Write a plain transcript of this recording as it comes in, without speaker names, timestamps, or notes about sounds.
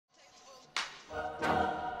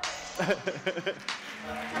Here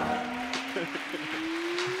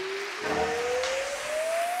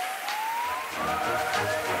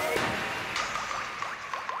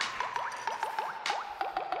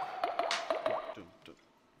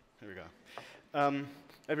we go.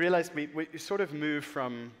 I realized we sort of moved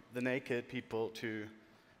from the naked people to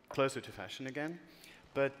closer to fashion again.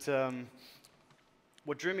 But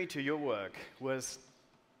what drew me to your work was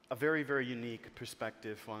a very, very unique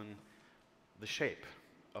perspective on the shape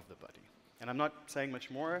of the body. And I'm not saying much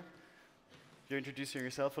more. You're introducing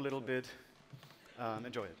yourself a little bit.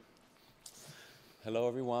 Enjoy it. Hello,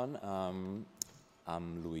 everyone.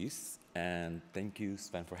 I'm Luis, and thank you,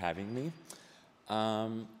 Sven, for having me.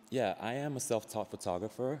 Yeah, I am a self-taught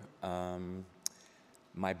photographer.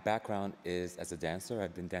 My background is as a dancer.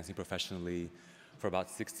 I've been dancing professionally for about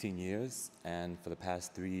 16 years, and for the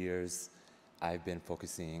past 3 years, I've been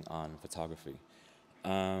focusing on photography.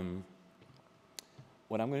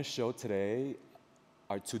 What I'm going to show today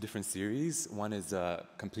are two different series. One is a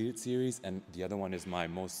completed series, and the other one is my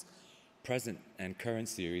most present and current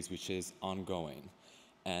series, which is ongoing.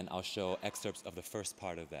 And I'll show excerpts of the first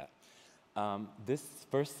part of that. This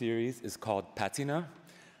first series is called Patina.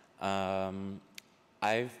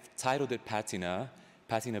 I've titled it Patina,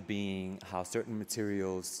 patina being how certain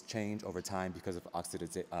materials change over time because of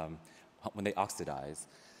when they oxidize.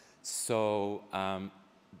 So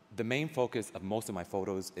the main focus of most of my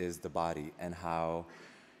photos is the body and how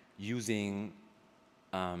using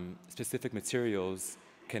specific materials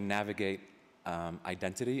can navigate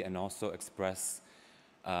identity and also express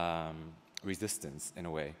resistance in a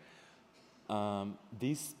way.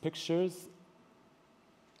 These pictures,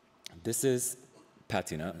 this is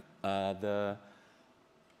patina. The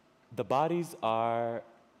bodies are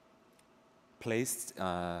placed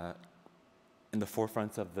in the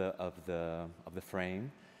forefront of the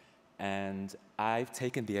frame, and I've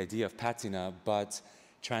taken the idea of patina, but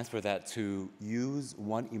transfer that to use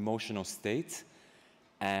one emotional state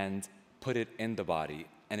and put it in the body,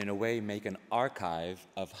 and in a way make an archive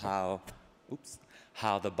of how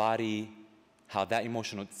that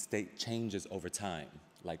emotional state changes over time,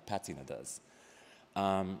 like patina does.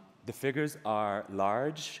 The figures are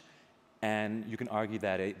large, and you can argue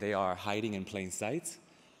that they are hiding in plain sight.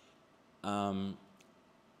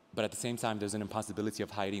 But at the same time, there's an impossibility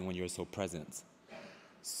of hiding when you're so present.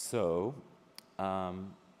 So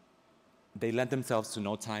they lent themselves to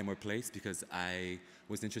no time or place because I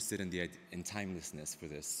was interested in timelessness for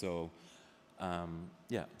this. So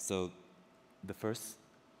yeah, so the first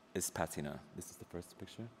is patina. This is the first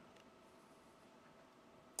picture.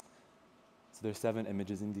 So there's 7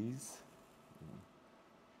 images in these.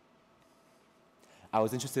 I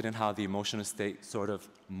was interested in how the emotional state sort of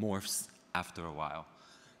morphs after a while.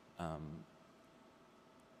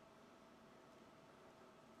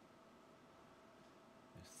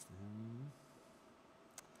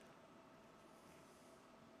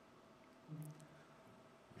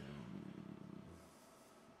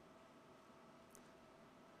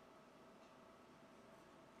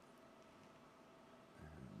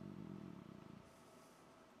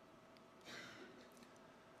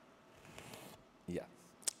 Yeah.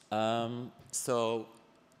 So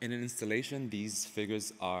in an installation, these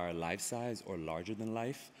figures are life-size or larger than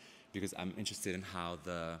life because I'm interested in how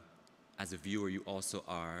as a viewer, you also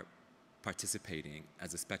are participating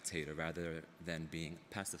as a spectator rather than being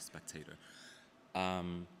a passive spectator.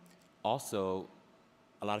 Also,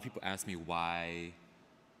 a lot of people ask me why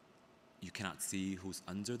you cannot see who's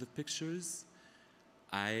under the pictures.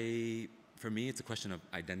 For me, it's a question of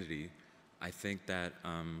identity. I think that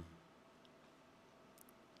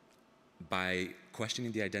by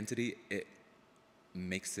questioning the identity, it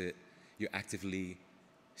makes it, you're actively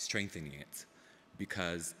strengthening it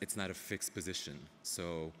because it's not a fixed position.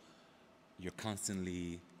 So you're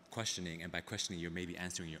constantly questioning, and by questioning, you're maybe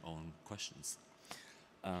answering your own questions.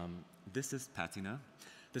 This is patina.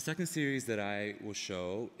 The second series that I will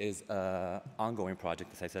show is an ongoing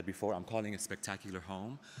project, as I said before. I'm calling it Spectacular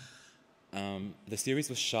Home. The series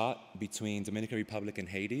was shot between Dominican Republic and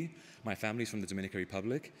Haiti. My family's from the Dominican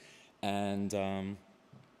Republic. And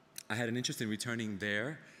I had an interest in returning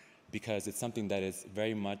there because it's something that is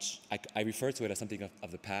very much, I refer to it as something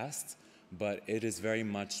of the past, but it is very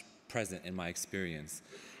much present in my experience.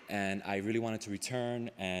 And I really wanted to return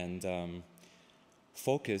and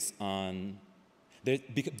focus on,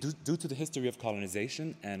 due to the history of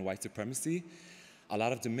colonization and white supremacy, a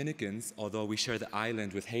lot of Dominicans, although we share the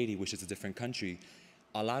island with Haiti, which is a different country,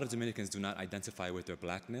 a lot of Dominicans do not identify with their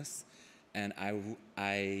blackness. And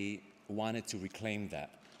I wanted to reclaim that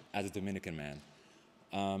as a Dominican man.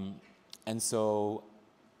 And so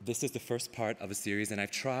this is the first part of a series, and I've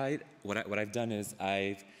tried, what I've done is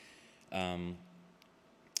I've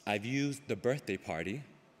used the birthday party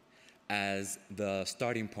as the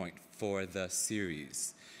starting point for the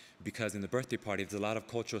series, because in the birthday party, there's a lot of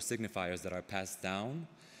cultural signifiers that are passed down,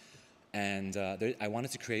 and I wanted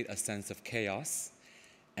to create a sense of chaos,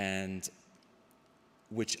 and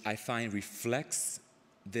which I find reflects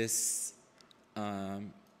this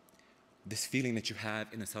this feeling that you have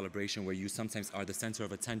in a celebration where you sometimes are the center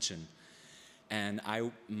of attention. And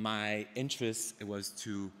my interest was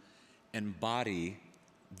to embody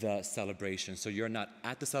the celebration. So you're not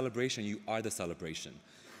at the celebration, you are the celebration.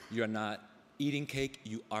 You're not eating cake,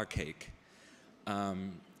 you are cake.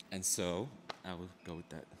 And so I will go with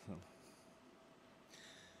that.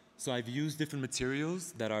 So I've used different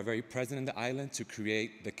materials that are very present in the island to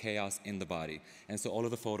create the chaos in the body. And so all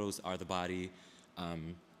of the photos are the body.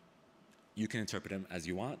 You can interpret them as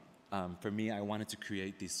you want. For me, I wanted to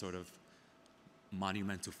create these sort of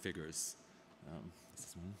monumental figures. This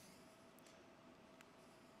is one.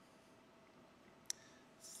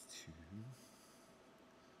 This is two.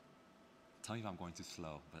 Tell me if I'm going too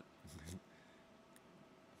slow, but.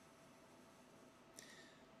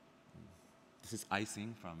 This is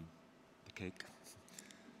icing from the cake.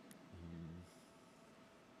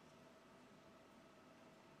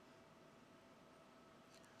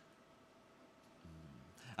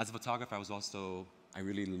 As a photographer, I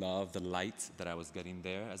really love the light that I was getting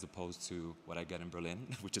there as opposed to what I get in Berlin,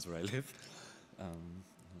 which is where I live.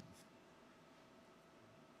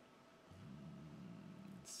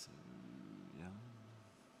 So, yeah.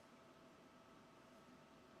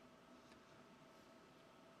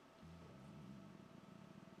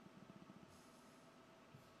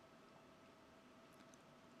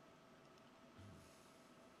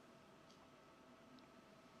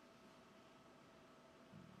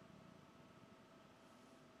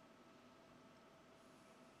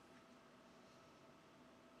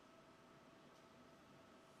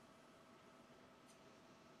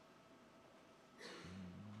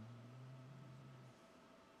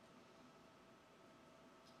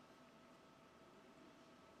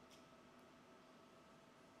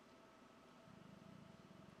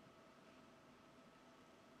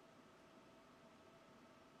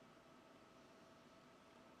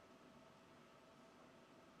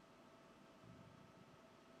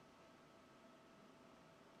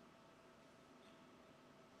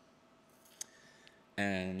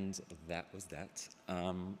 And that was that.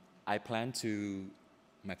 My plan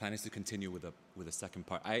is to continue with a second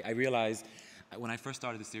part. I realized when I first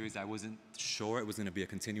started the series, I wasn't sure it was going to be a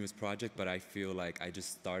continuous project, but I feel like I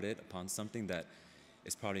just started upon something that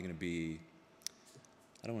is probably going to be,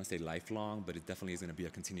 I don't want to say lifelong, but it definitely is going to be a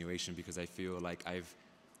continuation, because I feel like I've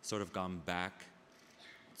sort of gone back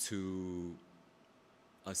to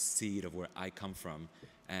a seed of where I come from,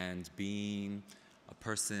 and being a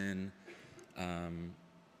person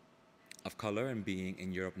of color and being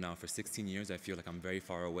in Europe now for 16 years, I feel like I'm very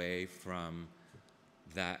far away from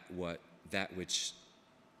that which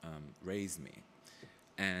raised me.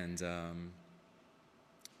 And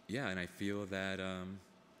yeah, and I feel that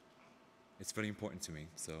it's very important to me,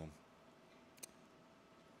 so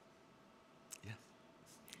yeah.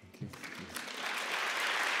 Thank you.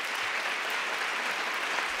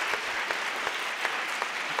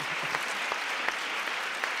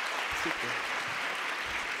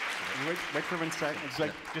 Wait for 1 second. It's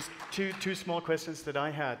like just two small questions that I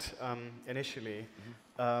had initially.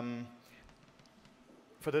 For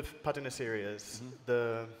the patina series,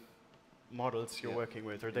 the models you're working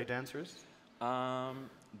with, are they dancers?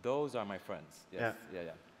 Those are my friends. Yes.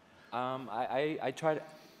 Yeah. I tried.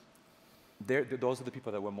 Those are the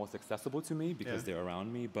people that were most accessible to me because they're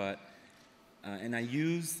around me. But and I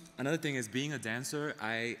used another thing is being a dancer.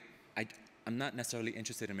 I'm not necessarily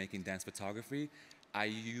interested in making dance photography. I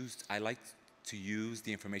like to use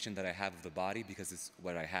the information that I have of the body because it's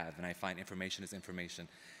what I have, and I find information is information.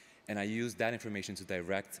 And I use that information to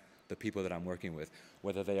direct the people that I'm working with,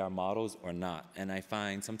 whether they are models or not. And I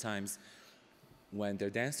find sometimes when they're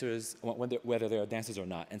dancers, whether they are dancers or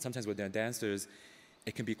not, and sometimes when they're dancers,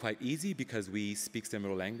 it can be quite easy because we speak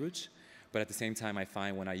similar language. But at the same time, I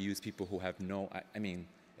find when I use people who have I mean,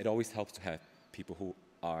 it always helps to have people who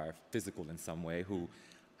are physical in some way, who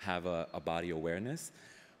have a body awareness.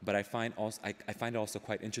 But I find it also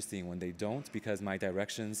quite interesting when they don't, because my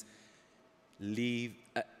directions leave,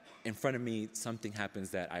 in front of me, something happens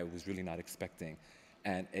that I was really not expecting.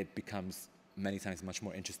 And it becomes many times much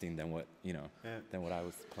more interesting than what, than what I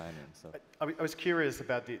was planning. So I was curious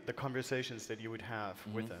about the conversations that you would have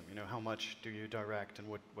with them. How much do you direct and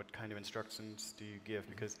what kind of instructions do you give?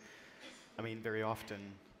 Because, I mean, very often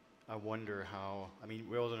I wonder how, I mean,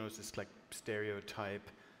 we also know it's this like stereotype,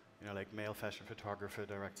 you know, like male fashion photographer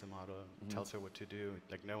directs a model, tells her what to do,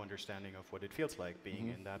 like no understanding of what it feels like being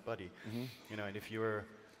in that body. You know, and if you're,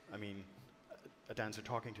 I mean, a dancer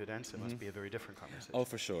talking to a dancer must be a very different conversation. Oh,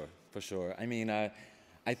 for sure, for sure. I mean, I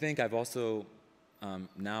think I've also,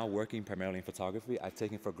 now working primarily in photography, I've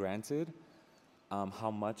taken for granted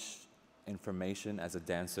how much information as a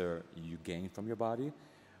dancer you gain from your body.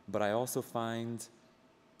 But I also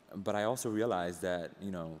realize that,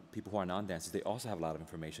 you know, people who are non-dancers, they also have a lot of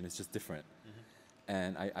information. It's just different.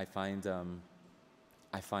 And I find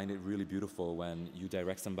it really beautiful when you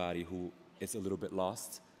direct somebody who is a little bit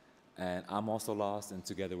lost, and I'm also lost, and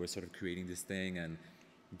together we're sort of creating this thing and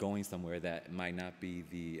going somewhere that might not be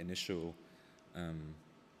the initial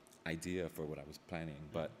idea for what I was planning,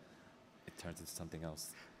 but it turns into something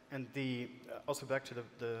else. And the also back to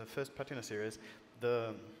the first Patina series,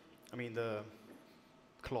 I mean the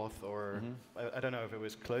cloth, or I don't know if it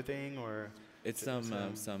was clothing or it's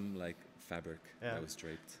some like fabric that was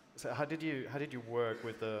draped. So how did you work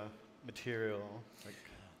with the material? Like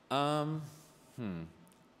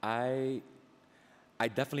I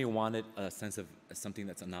definitely wanted a sense of something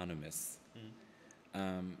that's anonymous,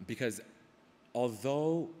 because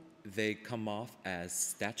although they come off as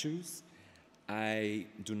statues, I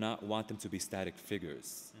do not want them to be static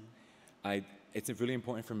figures. It's really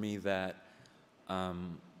important for me that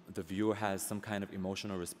the viewer has some kind of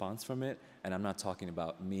emotional response from it, and I'm not talking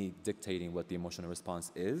about me dictating what the emotional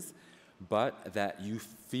response is, but that you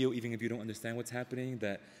feel, even if you don't understand what's happening,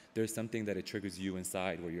 that there's something that it triggers you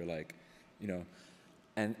inside where you're like, you know,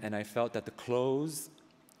 and I felt that the clothes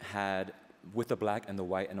had, with the black and the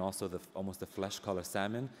white and also almost the flesh color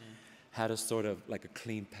salmon, had a sort of like a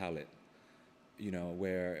clean palette, you know,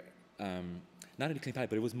 where, not a clean palette,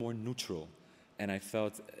 but it was more neutral. And I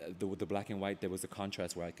felt with the black and white, there was a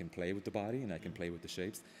contrast where I can play with the body and I can play with the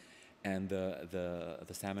shapes. And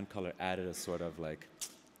the salmon color added a sort of like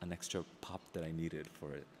an extra pop that I needed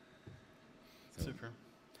for it. So. Super.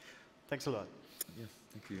 Thanks a lot. Yeah,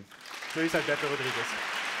 thank you. Luis Alberto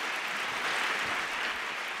Rodriguez.